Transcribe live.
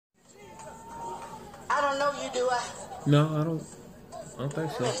know you do. No, I don't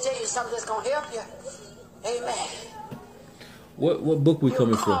think so. Let me tell you something that's going to help you. Amen. What book we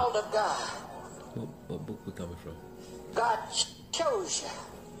coming from? You're called of God. What book we coming from? God chose you.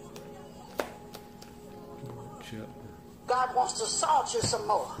 Yep. God wants to salt you some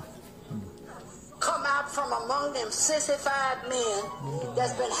more. Come out from among them sissified men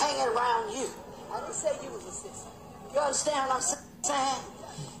that's been hanging around you. I didn't say you was a sissy. You understand what I'm saying?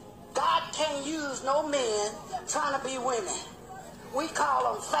 God can't use no men trying to be women. We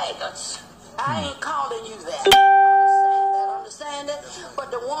call them faggots. I ain't calling you that. Understand it?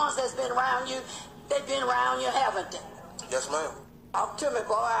 But the ones that's been around you, they've been around you, haven't they? Yes, ma'am. Talk to me,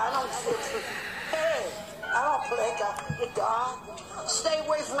 boy. I don't play with God. Stay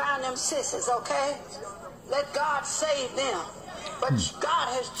away from around them sissies, okay? Let God save them. But God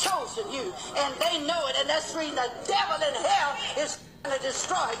has chosen you, and they know it, and that's the reason the devil in hell is going to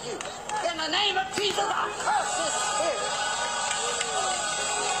destroy you. In the name of Jesus, I curse this spirit.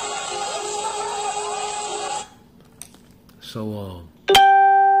 So,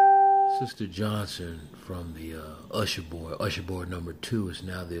 Sister Johnson from the Usher Board number 2 is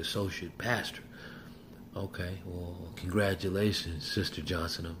now the associate pastor. Okay, well, congratulations, Sister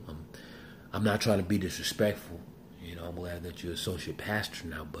Johnson. I'm not trying to be disrespectful. You know, I'm glad that you're associate pastor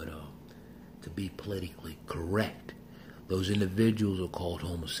now, but to be politically correct, those individuals are called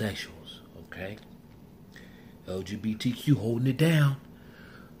homosexuals. Okay, LGBTQ holding it down.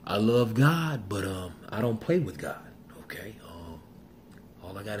 I love God, but I don't play with God. Okay.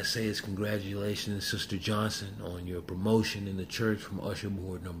 All I gotta say is congratulations, Sister Johnson, on your promotion in the church from Usher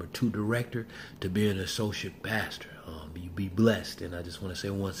Board number 2 director to being an associate pastor. You be blessed, and I just want to say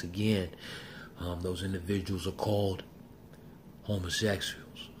once again, those individuals are called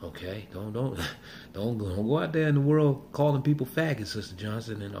homosexuals. Okay, don't go out there in the world calling people faggots, Sister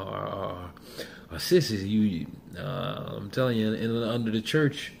Johnson, and our sissies. I'm telling you, under the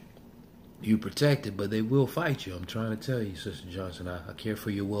church, you protected, but they will fight you. I'm trying to tell you, Sister Johnson, I care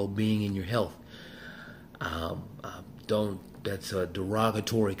for your well-being and your health. That's a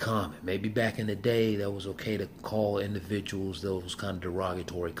derogatory comment. Maybe back in the day that was okay to call individuals those kind of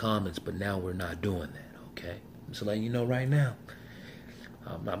derogatory comments, but now we're not doing that, okay? So letting you know right now,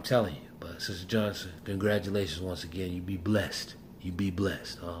 I'm telling you. But Sister Johnson, congratulations once again. You be blessed. You be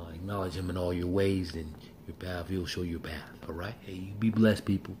blessed. Acknowledge him in all your ways, and your path, he'll show your path, all right? Hey, you be blessed,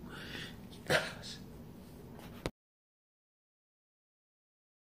 people. Gosh.